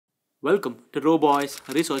Welcome to Roboy's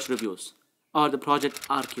Research Reviews, or the Project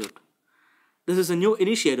R Cubed. This is a new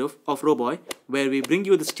initiative of Roboy where we bring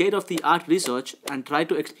you the state of the art research and try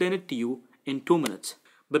to explain it to you in 2 minutes.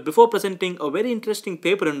 But before presenting a very interesting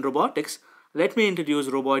paper in robotics, let me introduce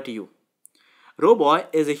Roboy to you. Roboy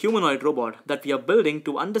is a humanoid robot that we are building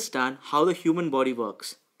to understand how the human body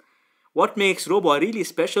works. What makes Roboy really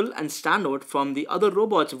special and stand out from the other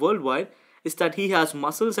robots worldwide is that he has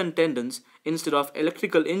muscles and tendons instead of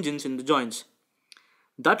electrical engines in the joints.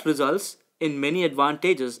 That results in many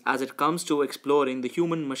advantages as it comes to exploring the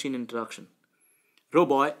human-machine interaction.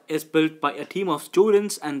 Roboy is built by a team of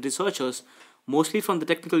students and researchers, mostly from the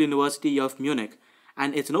Technical University of Munich,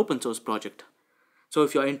 and it's an open source project. So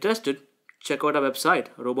if you're interested, check out our website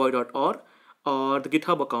roboy.org or the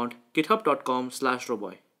GitHub account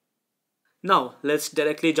github.com/roboy. Now, let's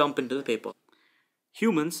directly jump into the paper.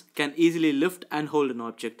 Humans can easily lift and hold an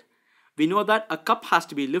object. We know that a cup has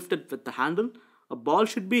to be lifted with the handle, a ball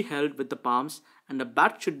should be held with the palms, and a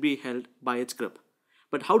bat should be held by its grip.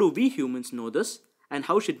 But how do we humans know this, and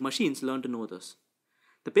how should machines learn to know this?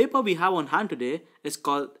 The paper we have on hand today is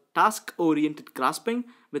called Task-Oriented Grasping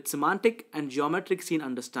with Semantic and Geometric Scene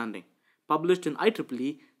Understanding, published in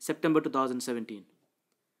IEEE September 2017.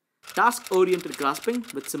 Task-Oriented Grasping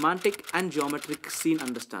with Semantic and Geometric Scene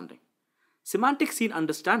Understanding. Semantic scene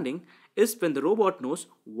understanding is when the robot knows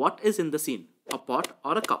what is in the scene, a pot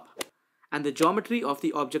or a cup, and the geometry of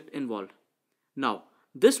the object involved. Now,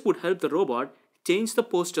 this would help the robot change the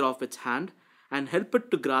posture of its hand and help it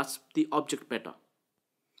to grasp the object better.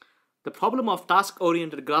 The problem of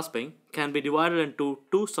task-oriented grasping can be divided into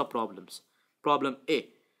two subproblems. Problem A,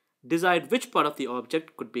 decide which part of the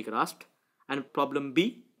object could be grasped, and problem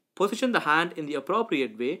B, position the hand in the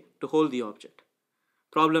appropriate way to hold the object.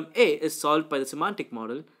 Problem A is solved by the semantic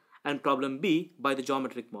model and problem B by the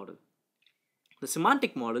geometric model. The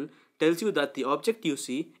semantic model tells you that the object you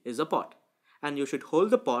see is a pot and you should hold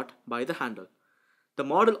the pot by the handle. The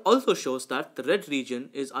model also shows that the red region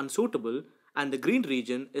is unsuitable and the green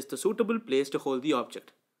region is the suitable place to hold the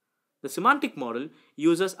object. The semantic model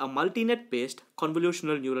uses a multi-net-based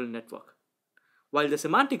convolutional neural network. While the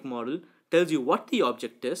semantic model tells you what the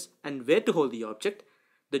object is and where to hold the object,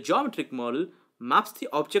 the geometric model maps the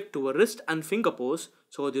object to a wrist and finger pose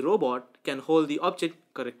so the robot can hold the object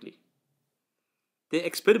correctly. The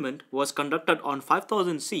experiment was conducted on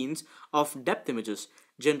 5,000 scenes of depth images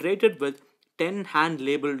generated with 10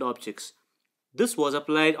 hand-labeled objects. This was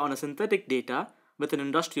applied on a synthetic data with an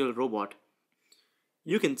industrial robot.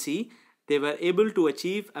 You can see they were able to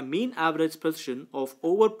achieve a mean average precision of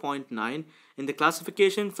over 0.9 in the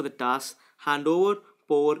classification for the tasks hand over,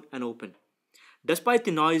 pour, and open. Despite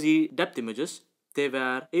the noisy depth images, they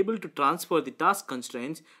were able to transfer the task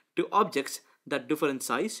constraints to objects that differ in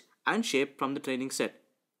size and shape from the training set,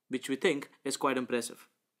 which we think is quite impressive.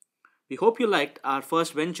 We hope you liked our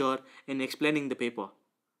first venture in explaining the paper.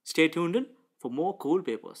 Stay tuned in for more cool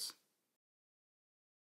papers.